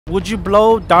Would you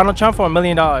blow Donald Trump for $1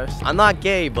 million? I'm not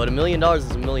gay, but $1 million is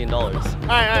 $1 million. All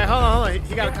right, hold on.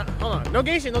 He gotta come. Hold on. No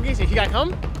gay shit. He gotta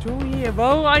come? Yeah,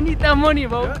 bro. I need that money,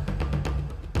 bro. Yeah.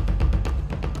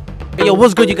 Hey, yo,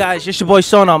 what's good, you guys? It's your boy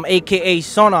Sonam, aka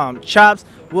Sonam Chops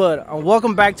Wood, and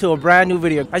welcome back to a brand new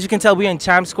video. As you can tell, we're in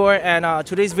Times Square, and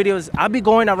today's video is I'll be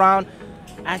going around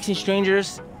asking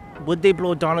strangers would they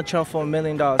blow Donald Trump for $1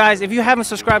 million. Guys, if you haven't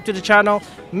subscribed to the channel,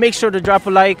 make sure to drop a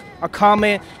like, a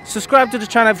comment, subscribe to the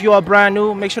channel if you are brand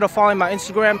new. Make sure to follow my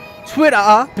Instagram,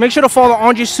 Twitter. Make sure to follow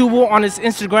Andre Suwu on his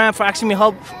Instagram for asking me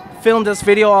help film this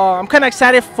video. I'm kind of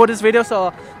excited for this video,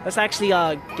 so let's actually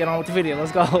get on with the video.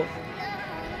 Let's go.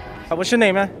 What's your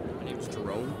name, man? My name's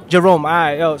Jerome. Jerome. All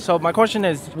right, yo. So my question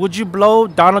is, would you blow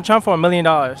Donald Trump for $1 million?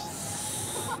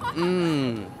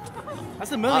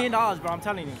 That's $1 million, bro. I'm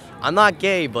telling you. I'm not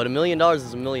gay, but $1 million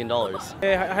is $1 million.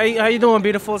 Hey, how you doing,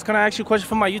 beautifuls? Can I ask you a question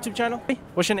from my YouTube channel? Hey,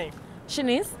 what's your name?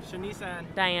 Shanice. Shanice and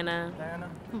Diana.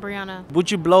 Brianna.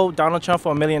 Would you blow Donald Trump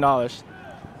for $1 million?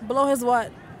 Blow his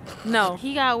what? No.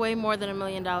 He got way more than $1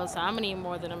 million, so I'm gonna need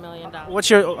more than $1 million.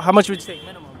 How much would you take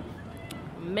minimum?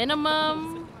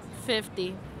 Minimum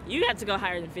 50. You have to go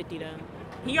higher than 50 though.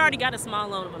 He already got a small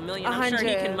loan of $1 million. I'm sure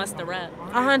he can muster the rep.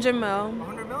 100 mil.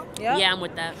 100 mil? Yep. Yeah, I'm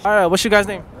with that. All right, what's your guys'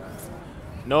 name?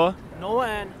 Noah. Noah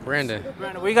and Brandon.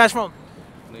 Brandon. Where you guys from?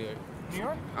 New York. New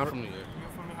York? I'm from New York.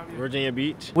 Virginia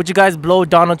Beach. Would you guys blow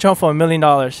Donald Trump for $1 million?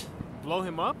 Blow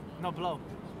him up? No, blow.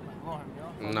 Blow him,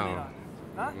 yo. No.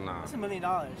 Huh? No. That's $1 million.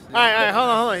 All right, hold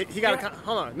on. He gotta come.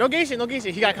 Hold on. No gay shit.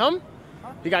 He gotta come?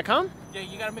 He gotta come? Yeah,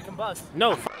 you gotta make him bust.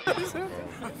 No.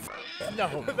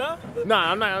 No.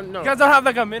 Nah, I'm not. No. You guys don't have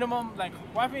like a minimum, like,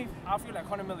 why me? I'll feel like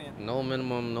 100 million. No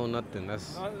minimum, no nothing.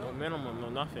 That's No minimum, no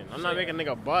nothing. I'm not making a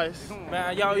nigga bust.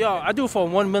 Man, yo, I do it for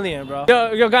 1 million, bro.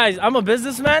 Yo, guys, I'm a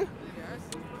businessman.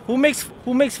 Who makes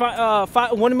 1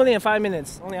 million in 5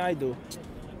 minutes? Only I do.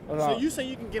 So you say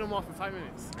you can get him off in 5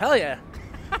 minutes? Hell yeah.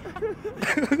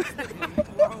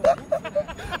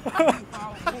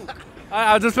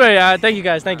 I'll just pay. Thank you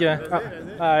guys. Thank you.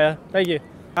 Yeah, thank you.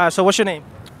 So what's your name?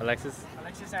 Alexis.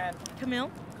 Alexis and Camille.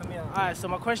 Camille. All right. So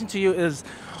my question to you is,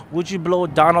 would you blow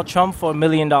Donald Trump for $1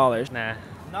 million? Nah. Nah.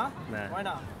 Nah. Why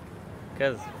not?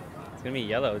 Cause it's gonna be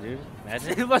yellow, dude.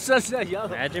 Imagine. What's that yellow?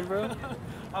 Imagine, bro.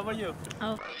 How about you?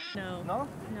 Oh, no. No?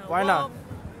 No. Why not?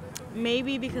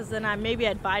 Maybe because then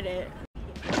I'd bite it.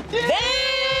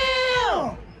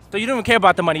 Damn! So you don't even care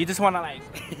about the money. You just want to like.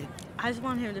 I just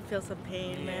want him to feel some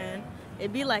pain, man.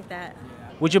 It'd be like that.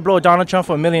 Would you blow Donald Trump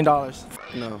for $1 million?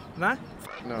 no. Nah?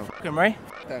 No. Fuck him, right?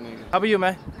 That nigga. How about you,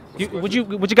 man? Would you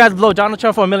guys blow Donald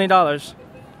Trump for $1 million? That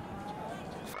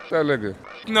nigga.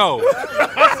 No.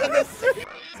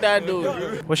 That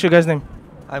dude. What's your guy's name?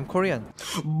 I'm Korean.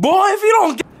 Boy, if you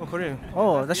don't get. Oh, Korean.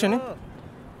 Oh, that's your name?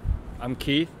 I'm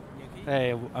Keith.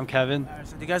 Hey, I'm Kevin.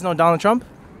 So do you guys know Donald Trump?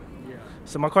 Yeah.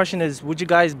 So my question is, would you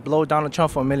guys blow Donald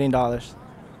Trump for $1 million?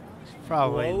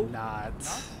 Probably not.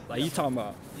 Like you talking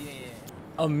about? Yeah.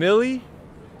 A milli?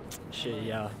 Shit,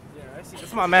 yeah.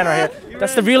 That's my man right here.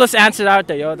 That's the realest answer out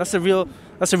there, yo. That's a real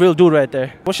dude right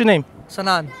there. What's your name?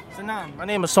 Sanan. Sonam. My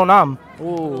name is Sonam.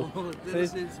 Ooh.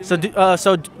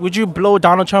 So would you blow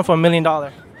Donald Trump for $1 million?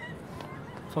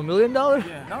 For $1 million?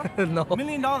 Yeah. No? No. $1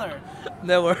 million.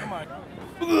 Never. Come on.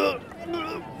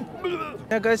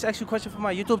 Yeah, guys, ask you a question from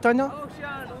my YouTube channel. Oh, shit,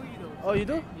 I know you do. Oh, you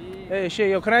do? Yeah. Hey, shit,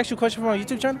 yo, can I ask you a question from my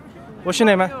YouTube channel? What's your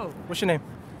name, man? What's your name?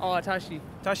 Oh, Tashi.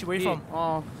 Tashi, where you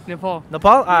from? Nepal.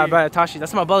 Nepal? Alright, bro, Tashi,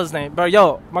 that's my brother's name. Bro,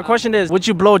 yo, my question is, would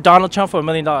you blow Donald Trump for $1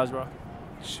 million, bro?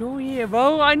 Sure, yeah,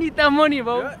 bro. I need that money,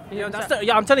 bro. Yeah,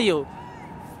 I'm telling you.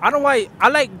 I don't why I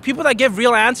like people that give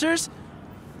real answers.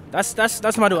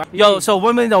 That's my dude. Yo, so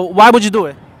 $1 million, why would you do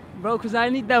it? Bro, cause I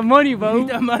need that money, bro. You need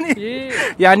that money?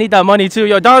 Yeah. Yeah, I need that money too.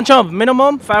 Yo, Donald Trump,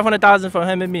 minimum 500,000 from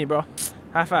him and me, bro.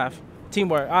 Half.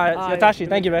 Teamwork. Alright, yo, Tashi,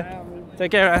 thank you, man.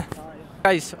 Take care, man.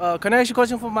 Guys, can I ask you a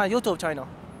question from my YouTube channel?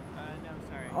 No,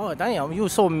 sorry. Oh, damn, you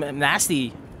so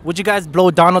nasty. Would you guys blow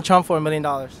Donald Trump for $1 million?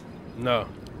 No.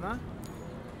 Huh?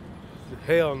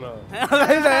 Hell no.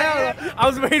 I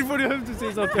was waiting for him to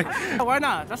say something. Why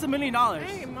not? That's $1 million.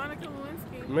 Hey, Monica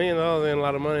Lewinsky. $1 million ain't a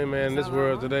lot of money, man, in this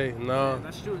world today. No. Yeah,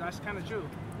 that's true. That's kind of true.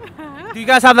 Do you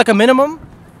guys have like a minimum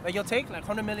that you'll take, like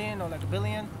 100 million or like a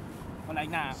billion, or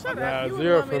like nah? Nah,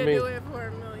 zero for me. Do it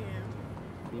for $1 million.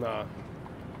 Nah.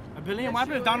 A billion? Why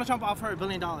if Donald Trump offered $1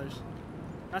 billion?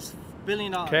 That's $1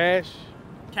 billion. Cash?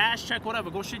 Cash, check,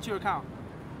 whatever. Go straight to your account.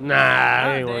 Nah,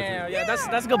 I ain't worth it. Damn, yeah,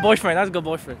 that's a good boyfriend. That's a good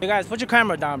boyfriend. Hey guys, put your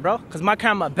camera down, bro, cause my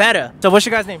camera better. So what's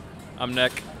your guys' name? I'm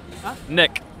Nick. Huh?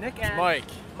 Nick. Nick and Mike.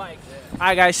 Mike. All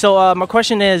right, guys. So my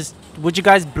question is, would you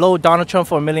guys blow Donald Trump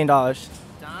for $1 million? Donald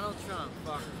Trump?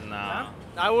 Fuck. Nah.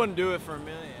 I wouldn't do it for $1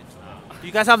 million.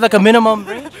 You guys have like a minimum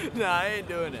range? Nah, I ain't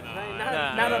doing it.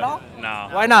 Not at all? No.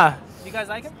 Why not? You guys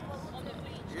like him?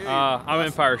 I'm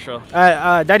impartial.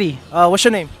 Daddy, what's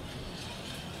your name?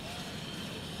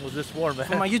 Was this war, man?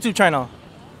 From my YouTube channel.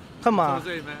 Come on.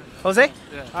 Jose, man. Jose?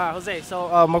 Yeah. Jose.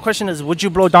 So my question is, would you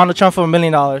blow Donald Trump for $1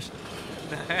 million?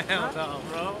 Hell no,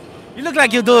 bro. You look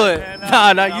like you do it.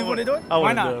 Man, Nah, you wouldn't do it? I Why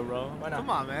wouldn't not? do it, bro. Why not? Come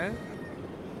on, man.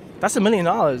 That's $1 million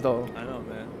though. I know,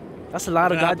 man. That's a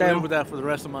lot of I have to live goddamn. with that for the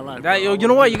rest of my life. That, bro. you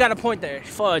know what? You got a point there.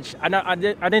 Fudge. I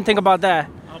didn't think about that.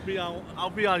 I'll be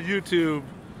on YouTube,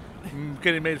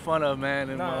 getting made fun of, man.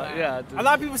 And yeah. A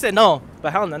lot of people said no,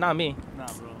 but hell no, not me. Nah,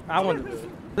 bro. I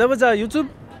wouldn't. That was YouTube.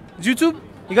 YouTube.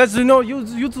 You guys do know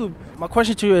YouTube. My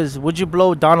question to you is, would you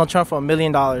blow Donald Trump for $1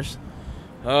 million?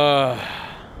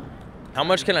 How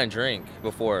much can I drink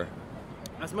before?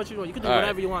 As much as you want. You can do All right.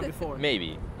 whatever you want before.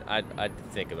 Maybe. I'd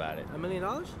think about it. $1 million?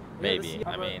 Maybe.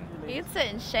 I mean, He'd sit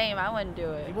in shame. I wouldn't do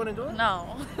it. You wouldn't do it?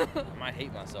 No. I might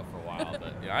hate myself for a while,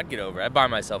 but you know, I'd get over it. I buy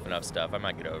myself enough stuff. I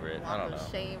might get over it. I don't know.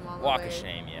 Shame all the Walk way. of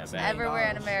shame, yeah. Bad. Everywhere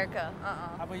in America.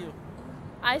 How about you?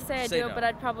 I say I'd Say do no. it, but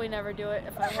I'd probably never do it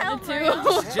if I Hell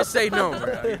wanted to. Just say no,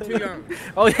 bro. You're too young.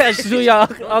 Oh yeah, she's too young.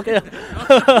 Okay.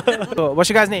 What's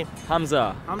your guys' name?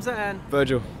 Hamza. Hamza and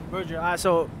Virgil. Virgil.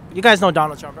 So you guys know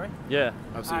Donald Trump, right? Yeah.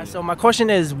 So my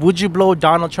question is, would you blow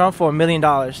Donald Trump for $1 million?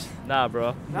 Nah,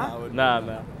 bro. Nah? Nah,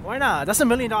 man. Why not? That's $1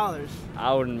 million.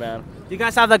 I wouldn't, man. You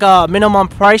guys have like a minimum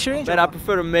price range? Man, I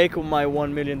prefer to make my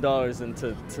 $1 million than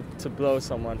to blow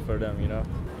someone for them, you know?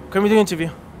 Can we do an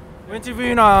interview? We're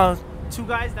interviewing two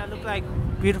guys that look like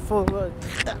beautiful.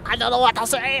 I don't know what to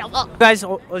say. Guys,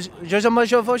 Jojo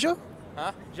Majovo?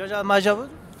 Huh? Jojo Majovo?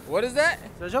 What is that?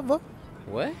 Jojo?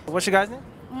 What? What's your guy's name?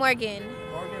 Morgan.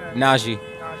 Najee.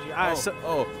 Alright,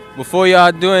 so Before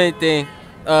y'all do anything,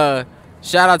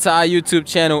 shout out to our YouTube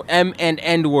channel,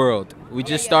 M&N World. We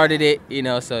just started it, you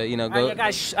know, so you know, go. yeah,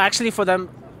 guys, actually for them,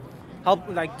 help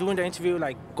like doing the interview,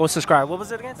 like go subscribe. What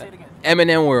was it again? Say it again.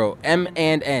 M&N World,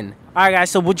 M&N. All right, guys.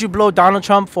 So would you blow Donald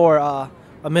Trump for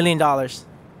 $1 million?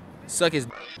 Suck his.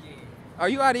 Are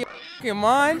you out of your fucking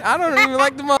mind? I don't even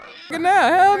like the motherfucker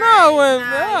now. Hell no, You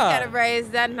gotta nah. raise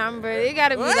that number. You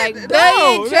gotta be What? like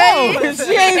No, billion, trillion.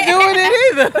 she ain't doing it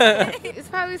either. It's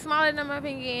probably smaller than my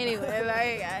pinky anyway.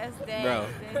 Like, that's dang.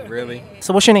 Bro, really?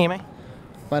 So what's your name, man?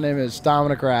 My name is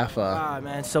Dominic Raffa. Ah,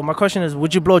 man. So my question is,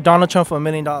 would you blow Donald Trump for $1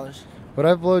 million? Would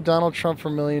I blow Donald Trump for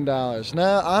 $1 million?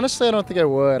 No, honestly, I don't think I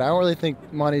would. I don't really think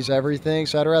money's everything,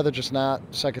 so I'd rather just not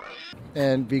suck it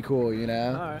and be cool, you know?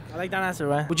 All right, I like that answer,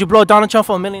 man. Would you blow Donald Trump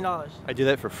for $1 million? I do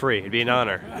that for free. It'd be an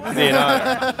honor. It'd be an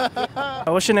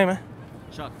honor. What's your name, man?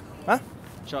 Chuck. Huh?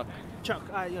 Chuck. Chuck.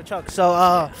 All right, yo, Chuck.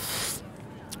 So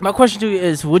my question to you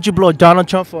is, would you blow Donald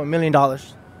Trump for $1 million?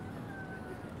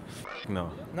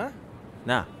 No. Nah?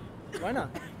 Nah. Why not?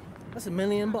 That's $1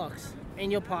 million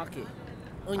in your pocket,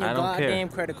 on your I don't care. goddamn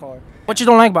credit card. What you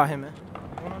don't like about him, man?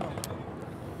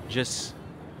 Just,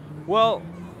 well,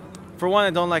 for one,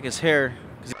 I don't like his hair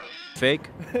because it's fake.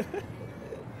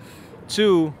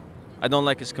 Two, I don't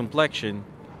like his complexion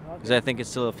because I think it's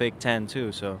still a fake tan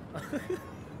too. So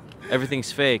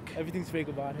everything's fake Everything's fake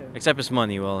about him. except his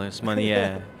money. Well, his money,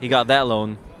 yeah, he got that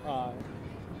loan.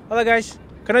 Hello, guys.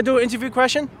 Can I do an interview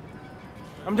question?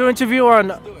 I'm doing interview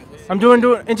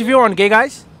on gay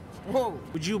guys. Whoa.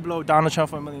 Would you blow Donald Trump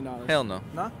for $1 million? Hell no.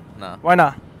 No? Nah. Why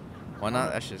not? Why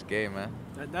not? That's just gay, man.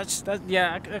 That's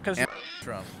yeah. Cause And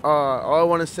Trump. All I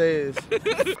want to say is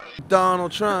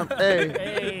Donald Trump. Hey,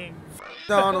 hey.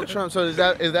 Donald Trump. So is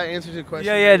that answers your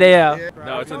question? Yeah, they are.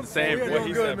 No, it's in the same. We're What doing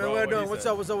he good, said, man. bro. We're what doing. he What's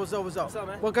said. up? What's up? What's up? What's up? What's up,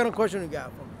 man? What kind of question you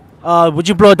got for me? Would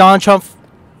you blow Donald Trump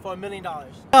for $1 million?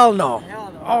 Hell no.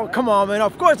 Hell no. Oh, come on, man.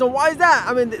 Of course. So why is that?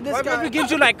 I mean, this What guy. if he gives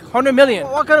you like 100 million?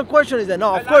 What kind of question is that?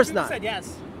 No, of course not. Said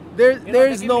yes.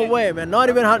 There's no way, man. Not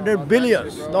even 100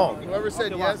 billions. No. Whoever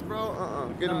said yes,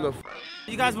 bro, get him the.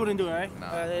 You guys wouldn't do it,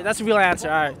 right? That's the real answer.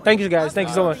 All right. Thank you, guys. Thank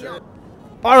you so much.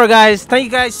 All right, guys. Thank you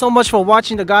guys so much for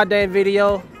watching the goddamn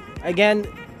video. Again,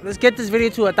 let's get this video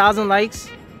to 1,000 likes.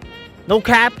 No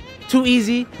cap. Too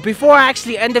easy. Before I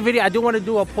actually end the video, I do want to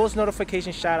do a post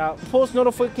notification shout out. Post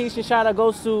notification shout out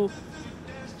goes to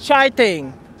Chai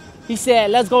Ting. He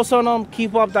said, "Let's go, Sonam.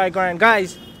 Keep up that grind."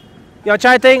 Guys, yo,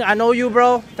 Chai Ting, I know you,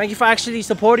 bro. Thank you for actually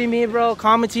supporting me, bro.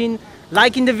 Commenting,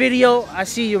 liking the video. I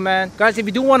see you, man. Guys, if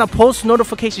you do want a post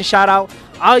notification shout out,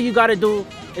 all you gotta do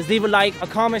is leave a like, a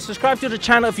comment, subscribe to the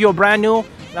channel if you're brand new.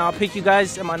 Now I'll pick you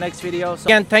guys in my next video. So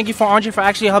again, thank you for Andre for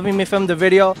actually helping me film the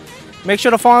video. Make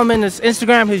sure to follow him in his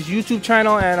Instagram, his YouTube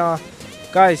channel, and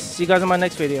guys, see you guys in my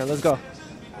next video. Let's go.